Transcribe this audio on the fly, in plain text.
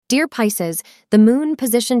Dear Pisces, the moon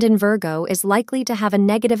positioned in Virgo is likely to have a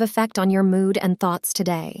negative effect on your mood and thoughts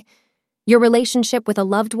today. Your relationship with a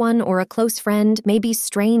loved one or a close friend may be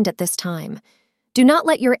strained at this time. Do not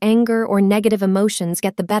let your anger or negative emotions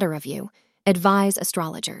get the better of you, advise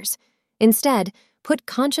astrologers. Instead, put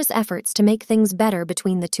conscious efforts to make things better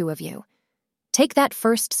between the two of you. Take that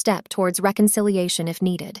first step towards reconciliation if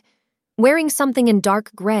needed. Wearing something in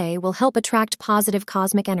dark gray will help attract positive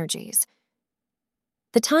cosmic energies.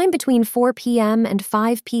 The time between 4 p.m. and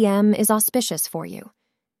 5 p.m. is auspicious for you.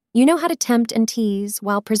 You know how to tempt and tease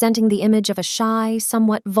while presenting the image of a shy,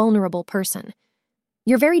 somewhat vulnerable person.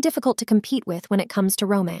 You're very difficult to compete with when it comes to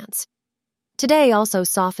romance. Today also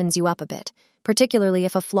softens you up a bit, particularly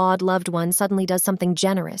if a flawed loved one suddenly does something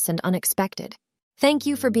generous and unexpected. Thank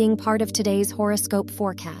you for being part of today's horoscope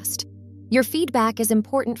forecast. Your feedback is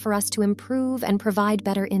important for us to improve and provide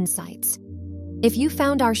better insights. If you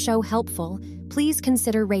found our show helpful, please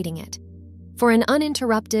consider rating it. For an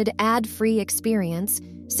uninterrupted, ad-free experience,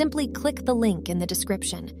 simply click the link in the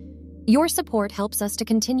description. Your support helps us to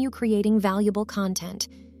continue creating valuable content.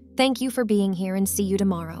 Thank you for being here and see you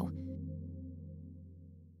tomorrow.